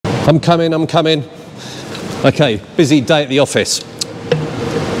I'm coming. Okay, busy day at the office.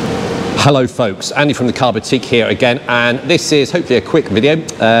 Hello folks, Andy from the Car Boutique here again, and this is hopefully a quick video,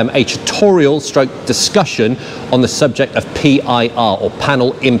 a tutorial stroke discussion on the subject of PIR, or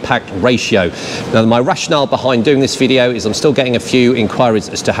panel impact ratio. Now my rationale behind doing this video is I'm still getting a few inquiries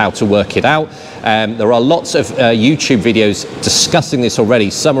as to how to work it out. There are lots of YouTube videos discussing this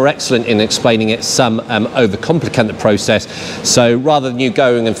already. Some are excellent in explaining it, some overcomplicate the process. So rather than you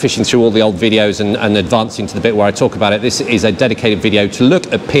going and fishing through all the old videos and advancing to the bit where I talk about it, this is a dedicated video to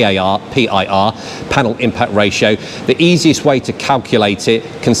look at PIR, panel impact ratio, the easiest way to calculate it,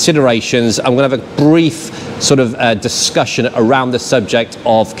 considerations. I'm going to have a brief sort of discussion around the subject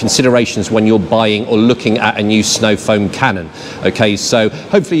of considerations when you're buying or looking at a new snow foam cannon. Okay, so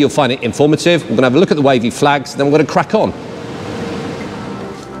hopefully you'll find it informative. We're going to have a look at the wavy flags, then we're going to crack on.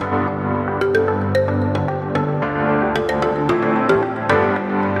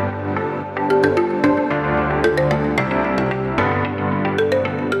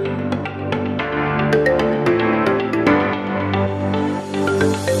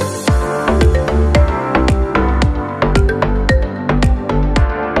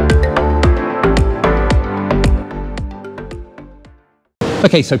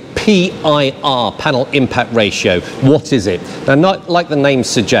 Okay, so PIR, panel impact ratio, what is it? Now, not like the name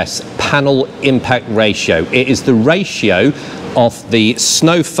suggests, panel impact ratio. It is the ratio of the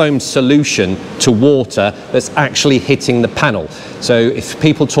snow foam solution to water that's actually hitting the panel. So if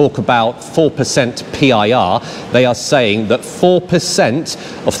people talk about 4% PIR, they are saying that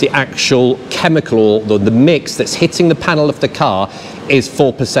 4% of the actual chemical or the mix that's hitting the panel of the car is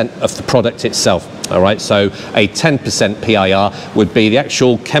 4% of the product itself. All right, so a 10% PIR would be the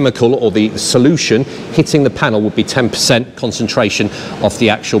actual chemical or the solution hitting the panel would be 10% concentration of the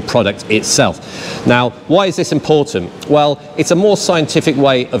actual product itself. Now, why is this important? Well, it's a more scientific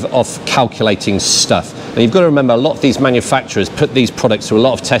way of calculating stuff. Now, you've got to remember, a lot of these manufacturers put these products through a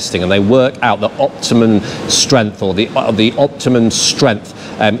lot of testing, and they work out the optimum strength or the optimum strength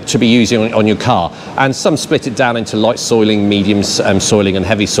to be using on your car. And some split it down into light soiling, medium soiling, and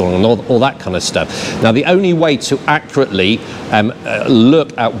heavy soiling, and all that kind of stuff. Now, the only way to accurately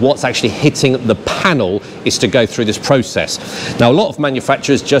look at what's actually hitting the panel is to go through this process. Now, a lot of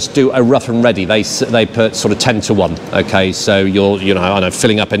manufacturers just do a rough and ready. They put sort of 10 to 1. Okay, so you're, I know,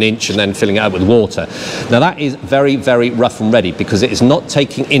 filling up an inch and then filling it up with water. Now, that is very, very rough and ready, because it is not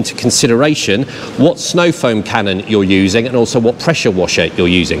taking into consideration what snow foam cannon you're using and also what pressure washer you're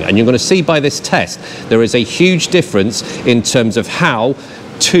using. And you're going to see by this test there is a huge difference in terms of how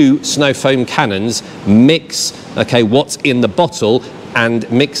two snow foam cannons mix, okay, what's in the bottle, and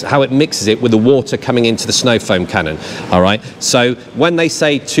how it mixes it with the water coming into the snow foam cannon. All right, so when they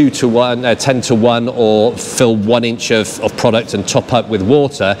say 2 to 1, 10 to 1, or fill 1 inch of product and top up with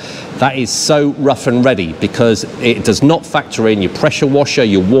water, that is so rough and ready, because it does not factor in your pressure washer,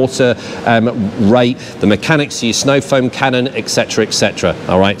 your water rate, the mechanics of your snow foam cannon, etc., etc.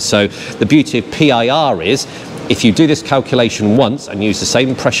 All right, so the beauty of PIR is, if you do this calculation once and use the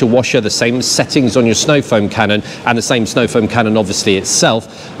same pressure washer, the same settings on your snow foam cannon, and the same snow foam cannon obviously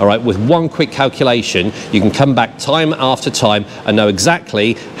itself, all right, with one quick calculation, you can come back time after time and know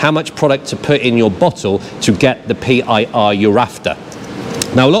exactly how much product to put in your bottle to get the PIR you're after.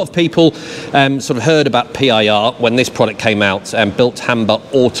 Now, a lot of people sort of heard about PIR when this product came out, Built Hamber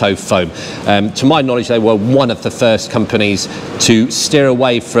Auto Foam. To my knowledge, they were one of the first companies to steer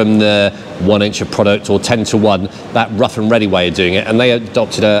away from the 1 inch of product or 10 to 1, that rough and ready way of doing it, and they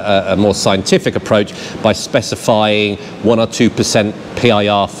adopted a more scientific approach by specifying 1 or 2%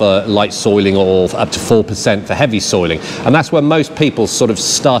 PIR for light soiling, or up to 4% for heavy soiling. And that's where most people sort of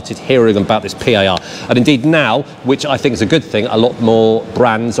started hearing about this PIR. And indeed now, which I think is a good thing, a lot more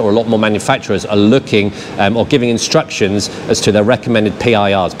brands or a lot more manufacturers are looking or giving instructions as to their recommended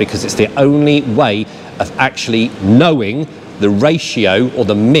PIRs, because it's the only way of actually knowing the ratio or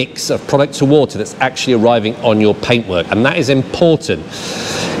the mix of product to water that's actually arriving on your paintwork. And that is important.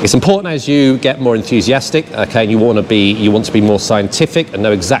 It's important as you get more enthusiastic, okay, and you want to be more scientific and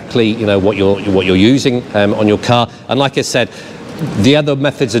know exactly, what you're using on your car. And like I said, the other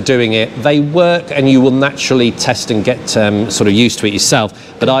methods of doing it, they work, and you will naturally test and get sort of used to it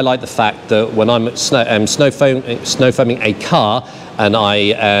yourself. But I like the fact that when I'm snow foaming a car, and I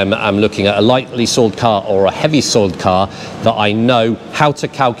am looking at a lightly soiled car or a heavy soiled car, that I know how to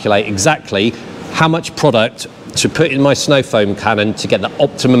calculate exactly how much product to put in my snow foam cannon to get the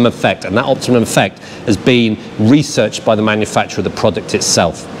optimum effect. And that optimum effect has been researched by the manufacturer of the product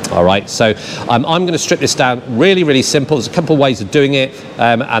itself. All right, so I'm going to strip this down really, really simple. There's a couple of ways of doing it,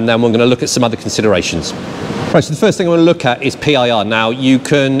 and then we're going to look at some other considerations. Right, so the first thing I want to look at is PIR. Now, you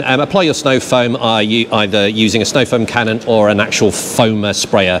can apply your snow foam either using a snow foam cannon or an actual foamer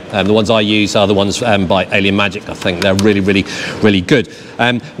sprayer. The ones I use are the ones by Alien Magic. I think they're really, really, really good.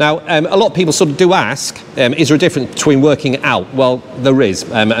 Now, a lot of people sort of do ask, is there a difference between working it out? Well, there is,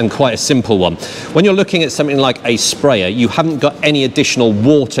 and quite a simple one. When you're looking at something like a sprayer, you haven't got any additional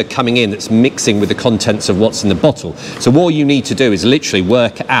water coming in that's mixing with the contents of what's in the bottle. So all you need to do is literally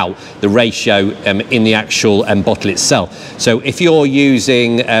work out the ratio in the actual bottle itself. So if you're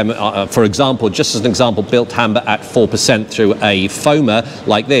using, for example, just as an example, built amber at 4% through a foamer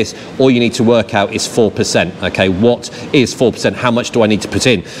like this, all you need to work out is 4%. Okay, what is 4%? How much do I need to put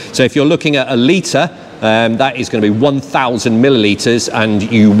in? So if you're looking at a litre, that is going to be 1,000 millilitres, and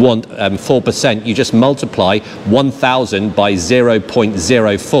you want 4%, you just multiply 1,000 by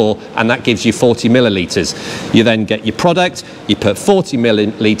 0.04, and that gives you 40 millilitres. You then get your product, you put 40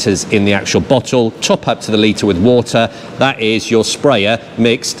 millilitres in the actual bottle, top up to the litre with water. That is your sprayer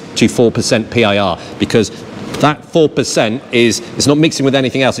mixed to 4% PIR, because that 4% it's not mixing with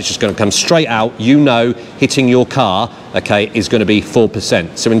anything else. It's just going to come straight out. You know, hitting your car, okay, is going to be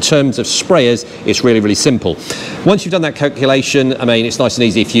 4%. So in terms of sprayers, it's really, really simple. Once you've done that calculation, I mean, it's nice and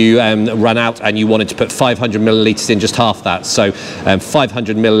easy. If you run out and you wanted to put 500 millilitres in, just half that. So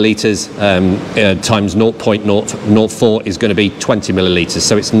 500 millilitres times 0.004 is going to be 20 millilitres.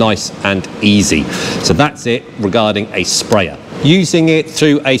 So it's nice and easy. So that's it regarding a sprayer. Using it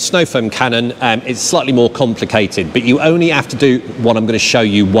through a snow foam cannon, it's slightly more complicated, but you only have to do what I'm going to show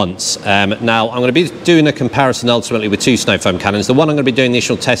you once. Now, I'm going to be doing a comparison ultimately with two snow foam cannons. The one I'm going to be doing the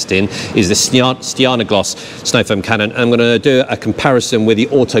initial test in is the Stianagloss snow foam cannon, and I'm going to do a comparison with the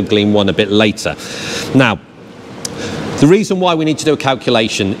Auto Gleam one a bit later. Now, the reason why we need to do a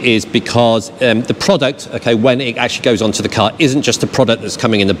calculation is because the product, okay, when it actually goes onto the car, isn't just a product that's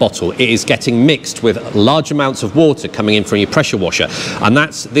coming in the bottle. It is getting mixed with large amounts of water coming in from your pressure washer. And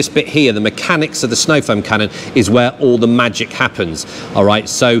that's this bit here, the mechanics of the snow foam cannon, is where all the magic happens. All right,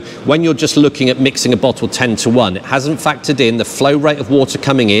 so when you're just looking at mixing a bottle 10 to 1, it hasn't factored in the flow rate of water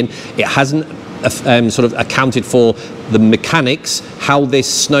coming in. It hasn't sort of accounted for the mechanics, how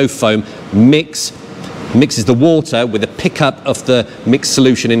this snow foam mixes the water with a pickup of the mixed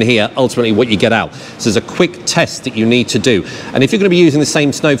solution in here, ultimately what you get out. So there's a quick test that you need to do. And if you're going to be using the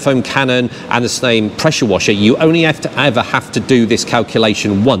same snow foam cannon and the same pressure washer, you only ever have to do this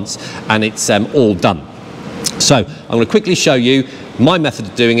calculation once, and it's all done. So I'm going to quickly show you my method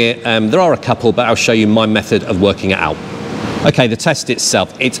of doing it. There are a couple, but I'll show you my method of working it out. Okay, the test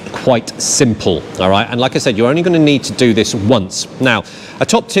itself, it's quite simple, all right? And like I said, you're only going to need to do this once. Now, a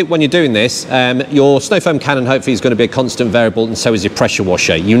top tip when you're doing this, your snow foam cannon hopefully is going to be a constant variable, and so is your pressure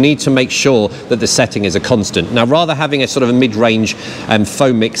washer. You need to make sure that the setting is a constant. Now, rather having a sort of a mid-range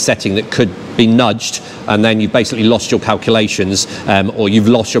foam mix setting that could be nudged, and then you've basically lost your calculations, or you've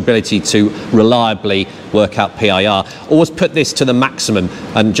lost your ability to reliably work out PIR, always put this to the maximum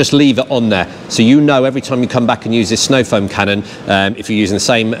and just leave it on there. So you know every time you come back and use this snow foam cannon, if you're using the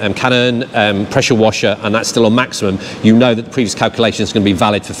same cannon, pressure washer, and that's still on maximum, you know that the previous calculation is going to be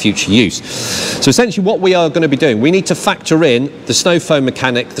valid for future use. So essentially what we are going to be doing, we need to factor in the snow foam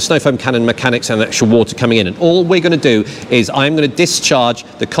cannon mechanics and the actual water coming in. And all we're going to do is I'm going to discharge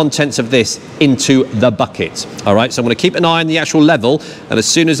the contents of this into the bucket. All right, so I'm going to keep an eye on the actual level, and as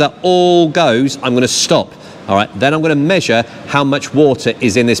soon as that all goes, I'm going to stop. All right, then I'm going to measure how much water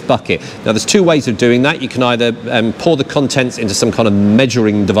is in this bucket. Now, there's two ways of doing that. You can either pour the contents into some kind of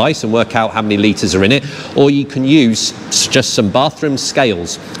measuring device and work out how many litres are in it, or you can use just some bathroom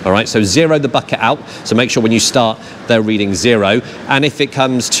scales. All right, so zero the bucket out. So make sure when you start, they're reading 0. And if it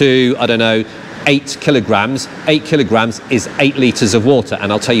comes to, I don't know, 8 kilograms is 8 litres of water,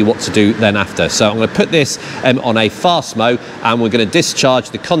 and I'll tell you what to do then after. So I'm going to put this on a fast mode, and we're going to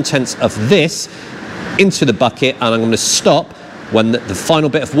discharge the contents of this into the bucket, and I'm going to stop when the final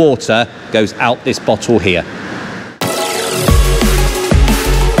bit of water goes out this bottle here.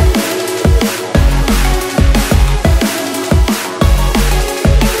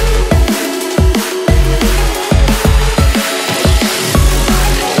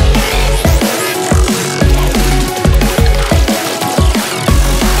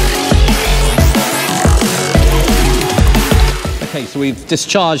 So we've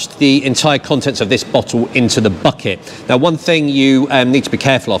discharged the entire contents of this bottle into the bucket. Now, one thing you need to be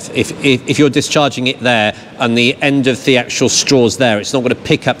careful of, if you're discharging it there and the end of the actual straw's there, it's not going to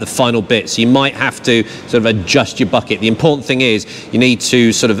pick up the final bit. So you might have to sort of adjust your bucket. The important thing is you need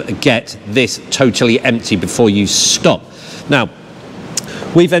to sort of get this totally empty before you stop. Now,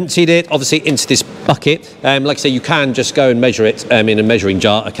 We've emptied it obviously into this bucket. Like I say, you can just go and measure it in a measuring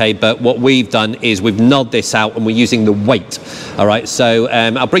jar, okay, but what we've done is we've nulled this out and we're using the weight. All right, so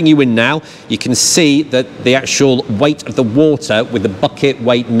I'll bring you in now. You can see that the actual weight of the water with the bucket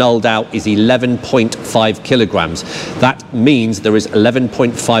weight nulled out is 11.5 kilograms. That means there is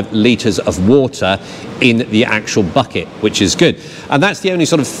 11.5 litres of water in the actual bucket, which is good. And that's the only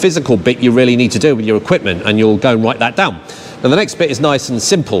sort of physical bit you really need to do with your equipment, and you'll go and write that down. Now the next bit is nice and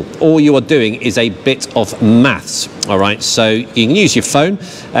simple. All you are doing is a bit of maths, all right? So you can use your phone.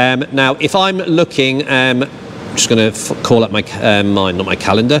 Now if I'm looking, I'm just going to call up my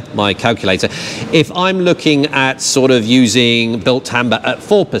calendar, my calculator. If I'm looking at sort of using built amber at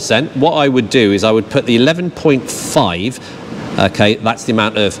 4%, what I would do is I would put the 11.5, okay, that's the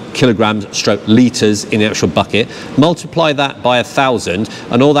amount of kilograms stroke litres in the actual bucket, multiply that by 1,000,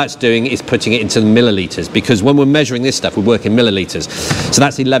 and all that's doing is putting it into the millilitres, because when we're measuring this stuff we work in millilitres. So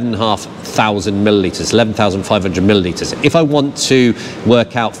that's 11,500 millilitres, 11,500 millilitres. If I want to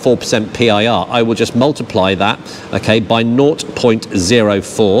work out 4% PIR, I will just multiply that, okay, by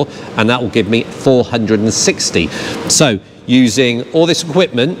 0.04, and that will give me 460. So using all this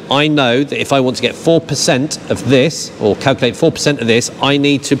equipment, I know that if I want to get 4% of this, or calculate 4% of this, I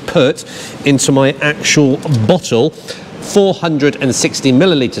need to put into my actual bottle 460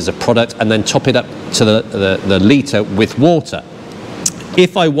 millilitres of product and then top it up to the litre with water.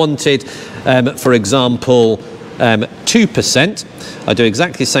 If I wanted, for example, 2%, I do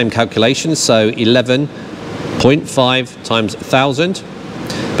exactly the same calculation, so 11.5 times 1,000.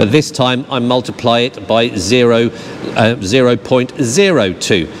 But this time I multiply it by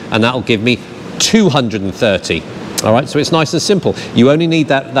 0.02, and that will give me 230. All right, so it's nice and simple. You only need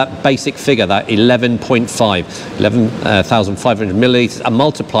that basic figure, that 11,500 millilitres, and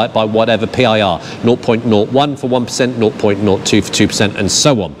multiply it by whatever PIR, 0.01 for 1%, 0.02 for 2%, and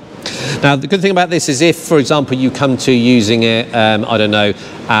so on. Now, the good thing about this is if, for example, you come to using it, I don't know,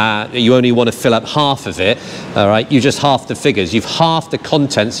 you only want to fill up half of it, all right, you just half the figures. You've halved the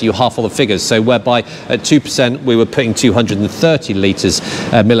contents, you half all the figures. So whereby at 2% we were putting 230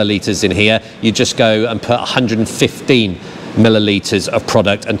 millilitres in here, you just go and put 115 millilitres of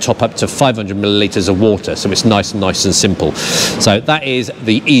product and top up to 500 millilitres of water. So it's nice and simple. So that is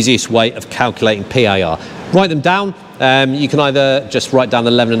the easiest way of calculating PIR. Write them down. You can either just write down the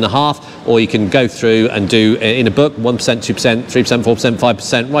 11.5, or you can go through and do in a book 1%, 2%, 3%, 4%,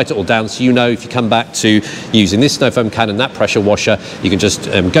 5%, write it all down, so you know if you come back to using this snow foam can and that pressure washer, you can just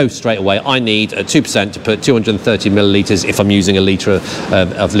go straight away. I need 2% to put 230 millilitres if I'm using a litre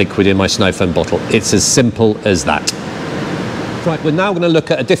of liquid in my snow foam bottle. It's as simple as that. Right, we're now going to look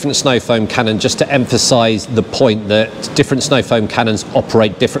at a different snow foam cannon just to emphasise the point that different snow foam cannons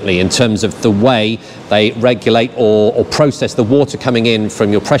operate differently in terms of the way they regulate or process the water coming in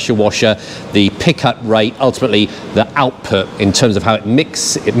from your pressure washer, the pickup rate, ultimately the output in terms of how it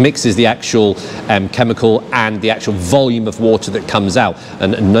mixes the actual chemical and the actual volume of water that comes out.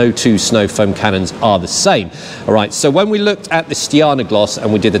 And no two snow foam cannons are the same. All right, so when we looked at the Stianagloss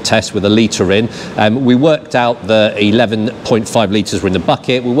and we did the test with a litre in, we worked out the 11.5 litres were in the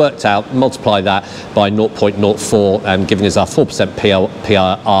bucket. We worked out, multiply that by 0.04, giving us our 4%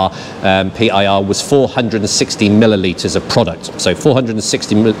 PIR was 460 millilitres of product. So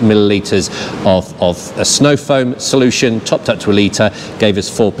 460 millilitres of a snow foam solution topped up to a litre gave us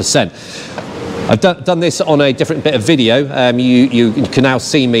 4%. I've done this on a different bit of video. You can now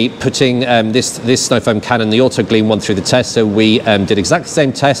see me putting this snow foam cannon, the Autogleam one, through the test. So we did exactly the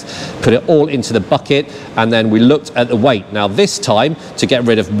same test, put it all into the bucket, and then we looked at the weight. Now this time, to get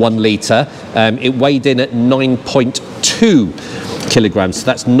rid of 1 litre, it weighed in at 9.2 kilograms. So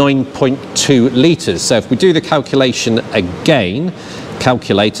that's 9.2 litres. So if we do the calculation again,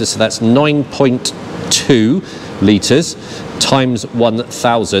 calculator, so that's 9.2 litres times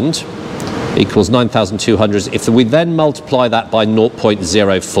 1,000 equals 9,200. If we then multiply that by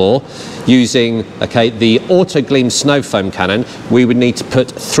 0.04, using the Autogleam snow foam cannon, we would need to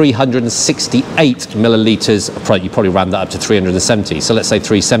put 368 millilitres of product. You probably round that up to 370, so let's say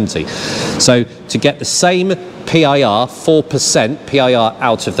 370. So to get the same PIR, 4% PIR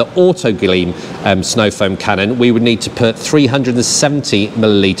out of the Autogleam snow foam cannon, we would need to put 370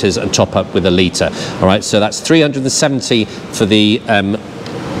 millilitres and top up with a litre. All right, so that's 370 for the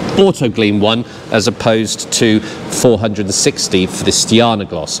Autogleam one, as opposed to 460 for the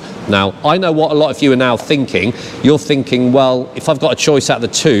Stianagloss. Now, I know what a lot of you are now thinking. You're thinking, well, if I've got a choice out of the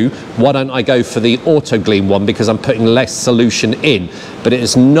two, why don't I go for the Autogleam one because I'm putting less solution in? But it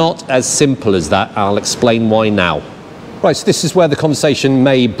is not as simple as that. I'll explain why now. Right, so this is where the conversation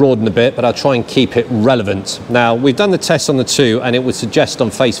may broaden a bit, but I'll try and keep it relevant. Now, we've done the test on the two, and it would suggest on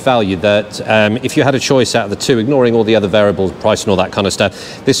face value that if you had a choice out of the two, ignoring all the other variables, price and all that kind of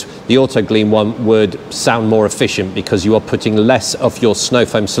stuff, the auto gleam one would sound more efficient because you are putting less of your snow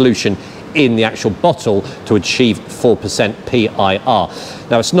foam solution in the actual bottle to achieve 4% PIR.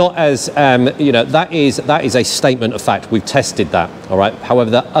 Now, it's not as, that is a statement of fact. We've tested that, all right? However,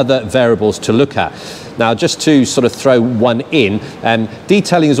 there are other variables to look at. Now, just to sort of throw one in,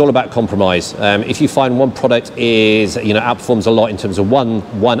 detailing is all about compromise. If you find one product is, outperforms a lot in terms of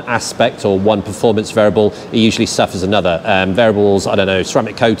one aspect or one performance variable, it usually suffers another. Variables, I don't know,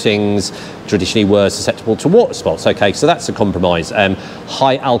 ceramic coatings traditionally were susceptible to water spots. Okay, so that's a compromise.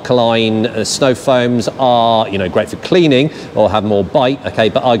 High alkaline snow foams are, great for cleaning or have more bite. Okay,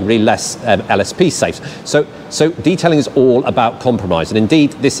 but arguably less LSP safe. So detailing is all about compromise, and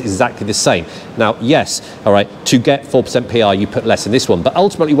indeed this is exactly the same. Now, yes, all right, to get 4% PR, you put less in this one, but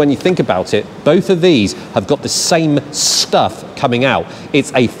ultimately when you think about it, both of these have got the same stuff coming out.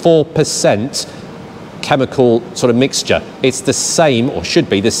 It's a 4% chemical sort of mixture. It's the same, or should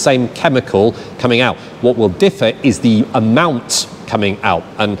be the same chemical coming out. What will differ is the amount coming out,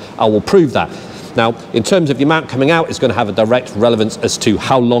 and I will prove that. Now, in terms of the amount coming out, it's going to have a direct relevance as to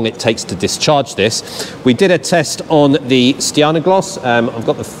how long it takes to discharge this. We did a test on the Stianogloss. I've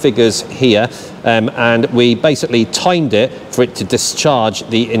got the figures here, and we basically timed it for it to discharge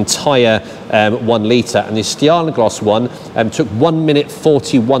the entire 1 litre. And the Stianogloss one took 1 minute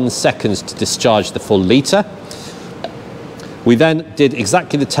 41 seconds to discharge the full litre. We then did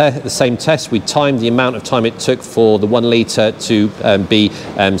exactly the same test. We timed the amount of time it took for the 1 litre to be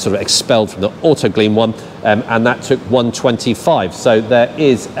sort of expelled from the auto gleam one, and that took 1:25. So there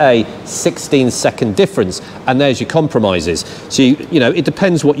is a 16-second difference, and there's your compromises. So it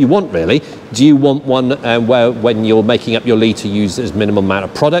depends what you want really. Do you want one where when you're making up your litre you use as minimum amount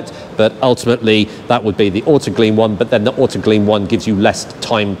of product, but ultimately that would be the auto gleam one, but then the auto gleam one gives you less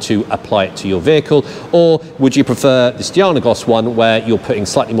time to apply it to your vehicle? Or would you prefer the Stianogloss one where you're putting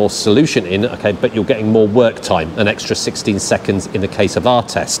slightly more solution in, okay, but you're getting more work time, an extra 16 seconds in the case of our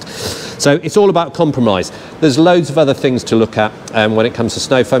test? So it's all about compromise. There's loads of other things to look at when it comes to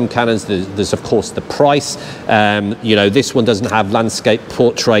snow foam cannons. There's of course the price. This one doesn't have landscape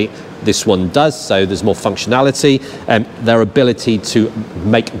portrait. This one does, so there's more functionality. Their ability to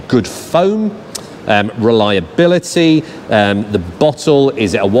make good foam. Reliability, the bottle,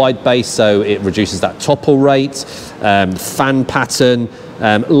 is it a wide base so it reduces that topple rate, fan pattern,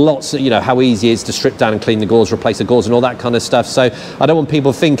 lots of, how easy it is to strip down and clean the gauze, replace the gauze and all that kind of stuff. So I don't want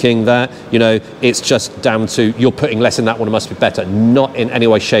people thinking that, it's just down to you're putting less in that one, it must be better. Not in any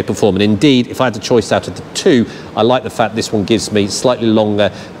way, shape or form. And indeed, if I had the choice out of the two, I like the fact this one gives me slightly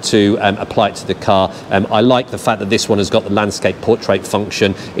longer to apply it to the car. I like the fact that this one has got the landscape portrait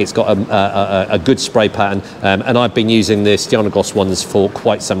function. It's got a good spray pattern, and I've been using the Stianogloss ones for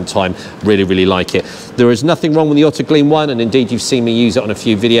quite some time. Really, really like it. There is nothing wrong with the Auto Gleam one, and indeed you've seen me use it on a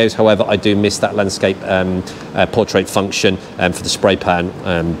few videos. However, I do miss that landscape portrait function for the spray pattern,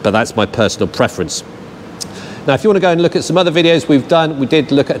 but that's my personal preference. Now, if you want to go and look at some other videos we've done, we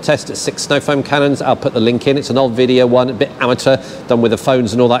did look at a test at 6 snow foam cannons. I'll put the link in. It's an old video one, a bit amateur, done with the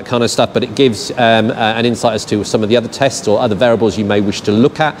phones and all that kind of stuff, but it gives an insight as to some of the other tests or other variables you may wish to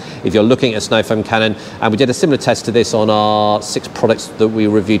look at if you're looking at a snow foam cannon. And we did a similar test to this on our 6 products that we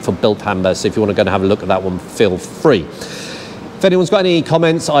reviewed for Built Hamber. So if you want to go and have a look at that one, feel free. If anyone's got any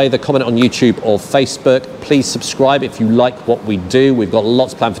comments, either comment on YouTube or Facebook, please subscribe if you like what we do. We've got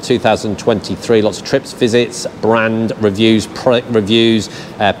lots planned for 2023, lots of trips, visits, brand reviews, product reviews,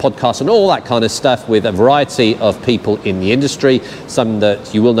 podcasts and all that kind of stuff with a variety of people in the industry, some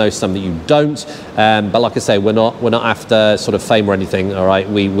that you will know, some that you don't. But like I say, we're not after sort of fame or anything, all right?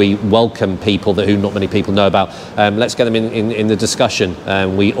 We welcome people who not many people know about. Let's get them in the discussion.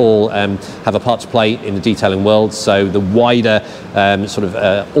 We all have a part to play in the detailing world, so the wider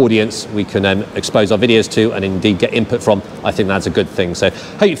audience we can expose our videos to and indeed get input from, I think that's a good thing. So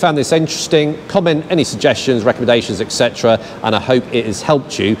hope you found this interesting. Comment any suggestions, recommendations, etc. And I hope it has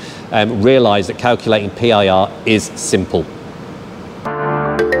helped you realise that calculating PIR is simple.